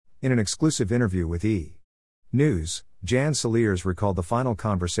In an exclusive interview with E! News, Jan Saliers recalled the final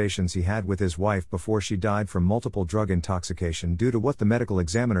conversations he had with his wife before she died from multiple drug intoxication due to what the medical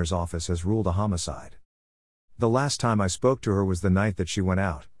examiner's office has ruled a homicide. "The last time I spoke to her was the night that she went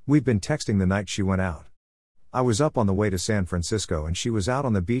out. We've been texting the night she went out. I was up on the way to San Francisco and she was out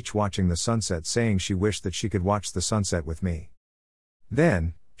on the beach watching the sunset, saying she wished that she could watch the sunset with me.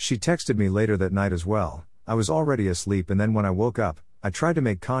 Then, she texted me later that night as well. I was already asleep, and then when I woke up, I tried to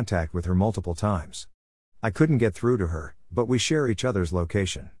make contact with her multiple times. I couldn't get through to her, but we share each other's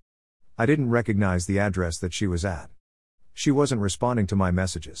location. I didn't recognize the address that she was at. She wasn't responding to my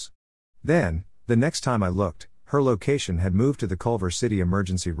messages. Then, the next time I looked, her location had moved to the Culver City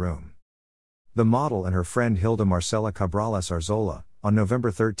emergency room." The model and her friend Hilda Marcela Cabrales Arzola, on November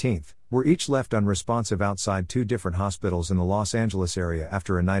 13, were each left unresponsive outside two different hospitals in the Los Angeles area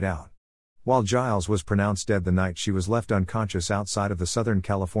after a night out. While Giles was pronounced dead the night she was left unconscious outside of the Southern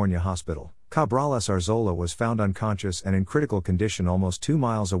California hospital, Cabrales Arzola was found unconscious and in critical condition almost 2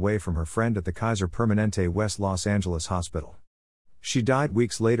 miles away from her friend at the Kaiser Permanente West Los Angeles hospital. She died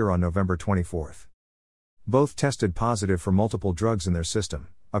weeks later on November 24. Both tested positive for multiple drugs in their system,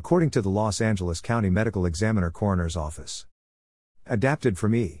 according to the Los Angeles County Medical Examiner Coroner's Office. Adapted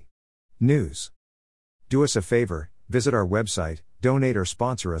from E! News. Do us a favor, visit our website, donate or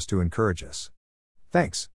sponsor us to encourage us. Thanks.